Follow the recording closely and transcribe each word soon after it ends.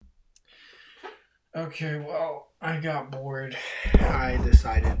Okay, well, I got bored. I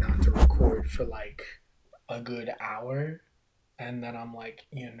decided not to record for like a good hour, and then I'm like,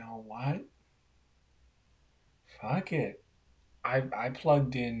 you know what? Fuck it. I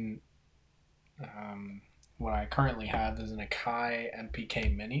plugged in what I currently have is an Akai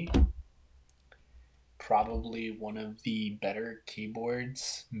MPK Mini, probably one of the better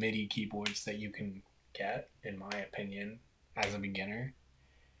keyboards, MIDI keyboards that you can get, in my opinion, as a beginner.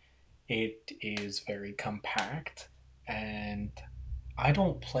 It is very compact, and I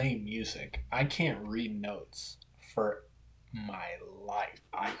don't play music. I can't read notes for my life.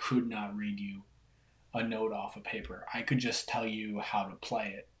 I could not read you a note off of paper. I could just tell you how to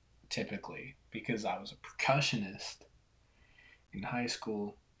play it typically because I was a percussionist in high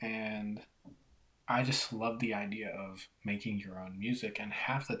school, and I just love the idea of making your own music. And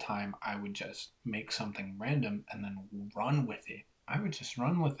half the time I would just make something random and then run with it. I would just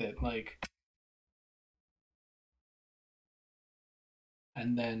run with it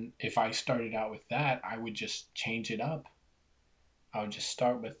and then if I started out with that, I would just change it up. I would just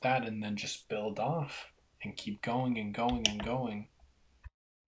start with that and then just build off and keep going and going and going.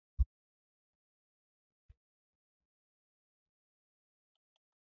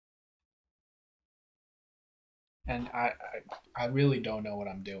 And I really don't know what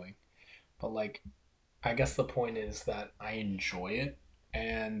I'm doing. But like, I guess the point is that I enjoy it,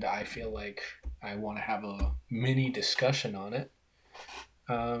 and I feel like I want to have a mini discussion on it.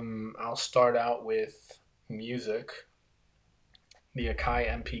 I'll start out with music. The Akai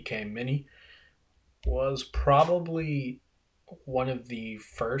MPK Mini was probably one of the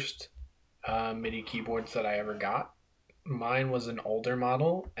first MIDI keyboards that I ever got. Mine was an older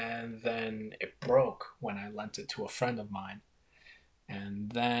model, and then it broke when I lent it to a friend of mine.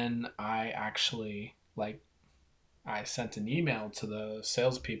 And then I sent an email to the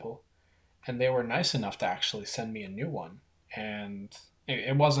salespeople, and they were nice enough to actually send me a new one. And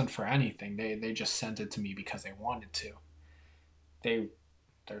it wasn't for anything. They just sent it to me because they wanted to. They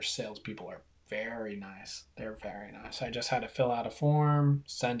their salespeople are very nice. They're very nice. I just had to fill out a form,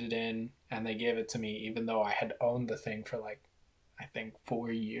 send it in, and they gave it to me, even though I had owned the thing for like, I think,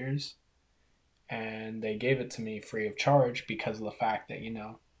 4 years. And they gave it to me free of charge because of the fact that,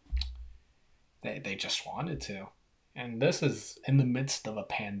 they just wanted to. And this is in the midst of a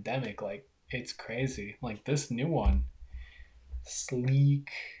pandemic. Like, it's crazy. Like, this new one, sleek,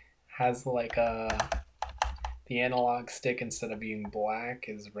 has like the analog stick instead of being black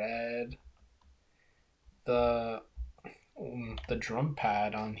is red. The the drum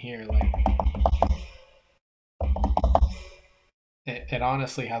pad on here, like it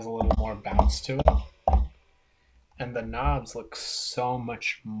honestly has a little more bounce to it, and the knobs look so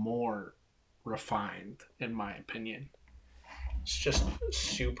much more refined, in my opinion. It's just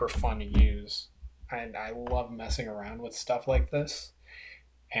super fun to use, and I love messing around with stuff like this.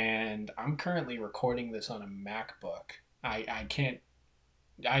 And I'm currently recording this on a MacBook. I can't.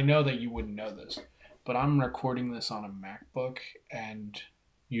 I know that you wouldn't know this, but I'm recording this on a MacBook and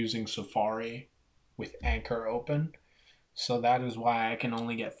using Safari with Anchor open. So that is why I can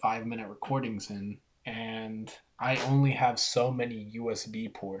only get 5 minute recordings in. And I only have so many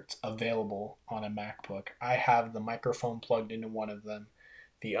USB ports available on a MacBook. I have the microphone plugged into one of them.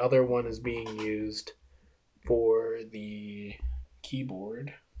 The other one is being used for the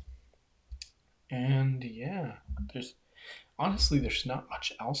keyboard. And yeah, there's there's not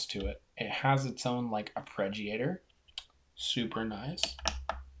much else to it. It has its own like arpeggiator, super nice.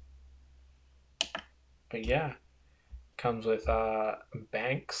 But yeah, comes with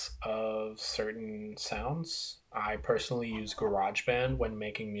banks of certain sounds. I personally use GarageBand when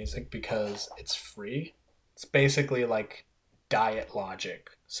making music because it's free. It's basically like Diet Logic,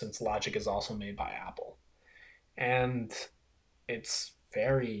 since Logic is also made by Apple. And it's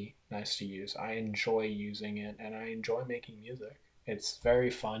very nice to use. I enjoy using it and I enjoy making music. It's very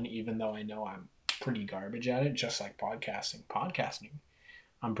fun, even though I know I'm pretty garbage at it, just like podcasting. Podcasting,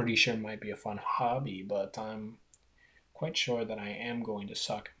 I'm pretty sure might be a fun hobby, but I'm quite sure that I am going to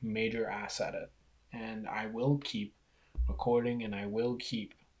suck major ass at it. And I will keep recording and I will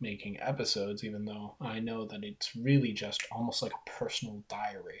keep making episodes, even though I know that it's really just almost like a personal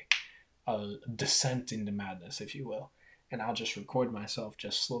diary, a descent into madness, if you will. And I'll just record myself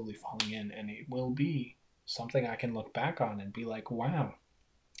just slowly falling in, and it will be something I can look back on and be like, wow,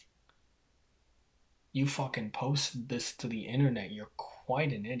 you fucking posted this to the internet. You're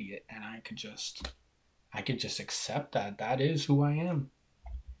quite an idiot. And I could just accept that. That is who I am.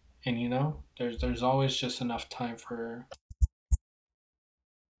 And there's always just enough time for